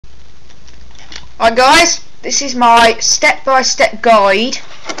Hi guys, this is my step-by-step guide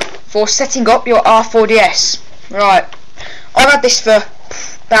for setting up your R4DS. Right, I've had this for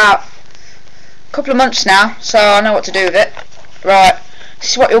about a couple of months now, so I know what to do with it. Right,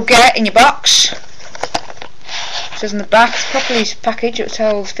 this is what you'll get in your box. It says on the back, it's properly packaged, it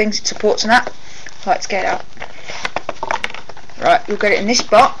tells things it supports and that. Right, let's get it out. Right, you'll get it in this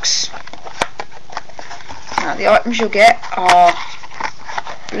box. Now the items you'll get are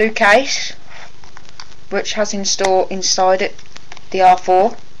blue case, which has inside it the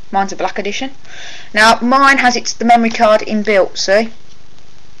R4. Mine's a black edition. Now mine has the memory card inbuilt, see?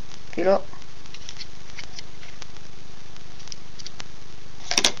 If you look.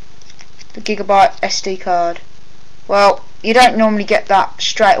 The gigabyte SD card. Well, you don't normally get that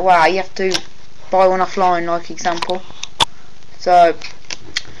straight away, you have to buy one offline, like example. So,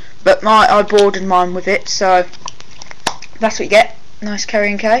 but I ordered mine with it, so that's what you get. Nice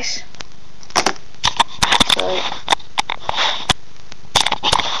carrying case. So,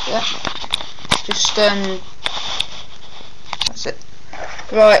 yeah, just that's it.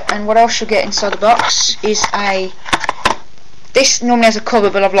 Right, and what else you'll get inside the box is this normally has a cover,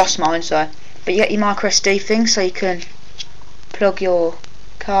 but I've lost mine, so. But you get your micro SD thing, so you can plug your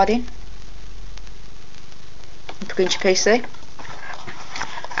card in and plug into your PC.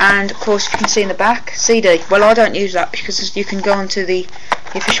 And of course, if you can see in the back, CD. Well, I don't use that because you can go onto the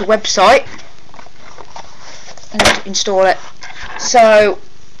official website and install it. So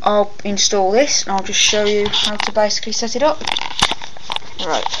I'll install this and I'll just show you how to basically set it up.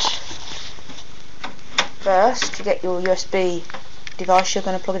 Right. First, you get your USB device you're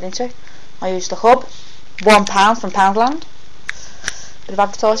going to plug it into. I use the hub, £1 from Poundland. Bit of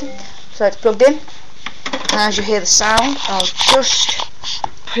advertising. So it's plugged in. And as you hear the sound, I'll just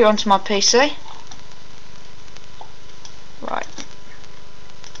put it onto my PC. Right.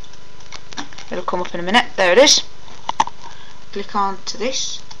 It'll come up in a minute. There it is. Click on to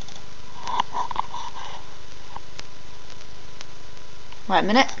this. Wait a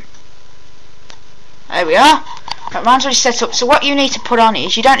minute. There we are. Right, mine's already set up. So what you need to put on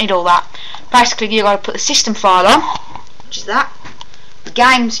is, you don't need all that. Basically, you've got to put the system file on, which is that. The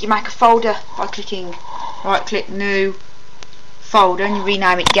games, you make a folder by clicking right click new folder and you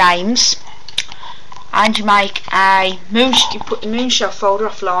rename it games, and you make you put the Moonshell folder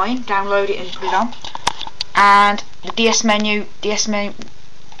offline, download it and put it on, and the DS menu,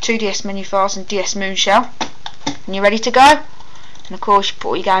 two DS menu files and DS Moonshell, and you're ready to go. And of course you put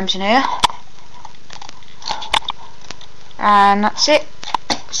all your games in here, and that's it.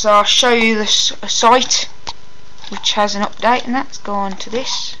 So I'll show you a site which has an update, and that's go on to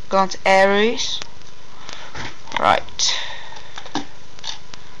this, go on to Aries. Right,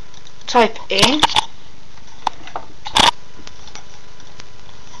 type in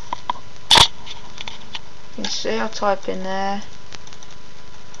you can see I'll type in there,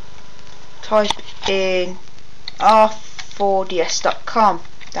 type in R4DS.com,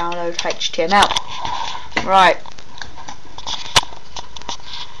 download HTML. Right,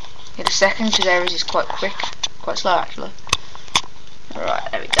 give it a second because Aries is quite quick, quite slow actually. Right,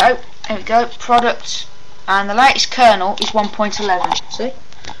 there we go. There we go. Product, and the latest kernel is 1.11. See?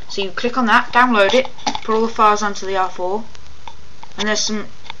 So you click on that, download it, put all the files onto the R4, and there's some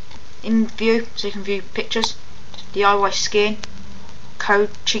in view, so you can view pictures, DIY skin,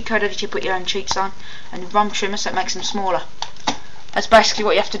 cheat code editor, you put your own cheats on, and ROM trimmer so it makes them smaller. That's basically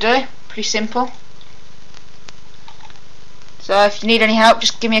what you have to do. Pretty simple. So if you need any help,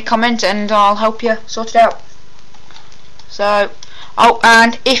 just give me a comment and I'll help you sort it out. So, oh,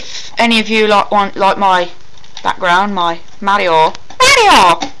 and if any of you like my background, my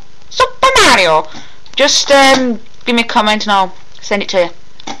Super Mario, just give me a comment and I'll send it to you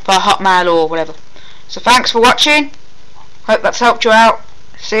via Hotmail or whatever. So thanks for watching. Hope that's helped you out.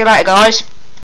 See you later, guys.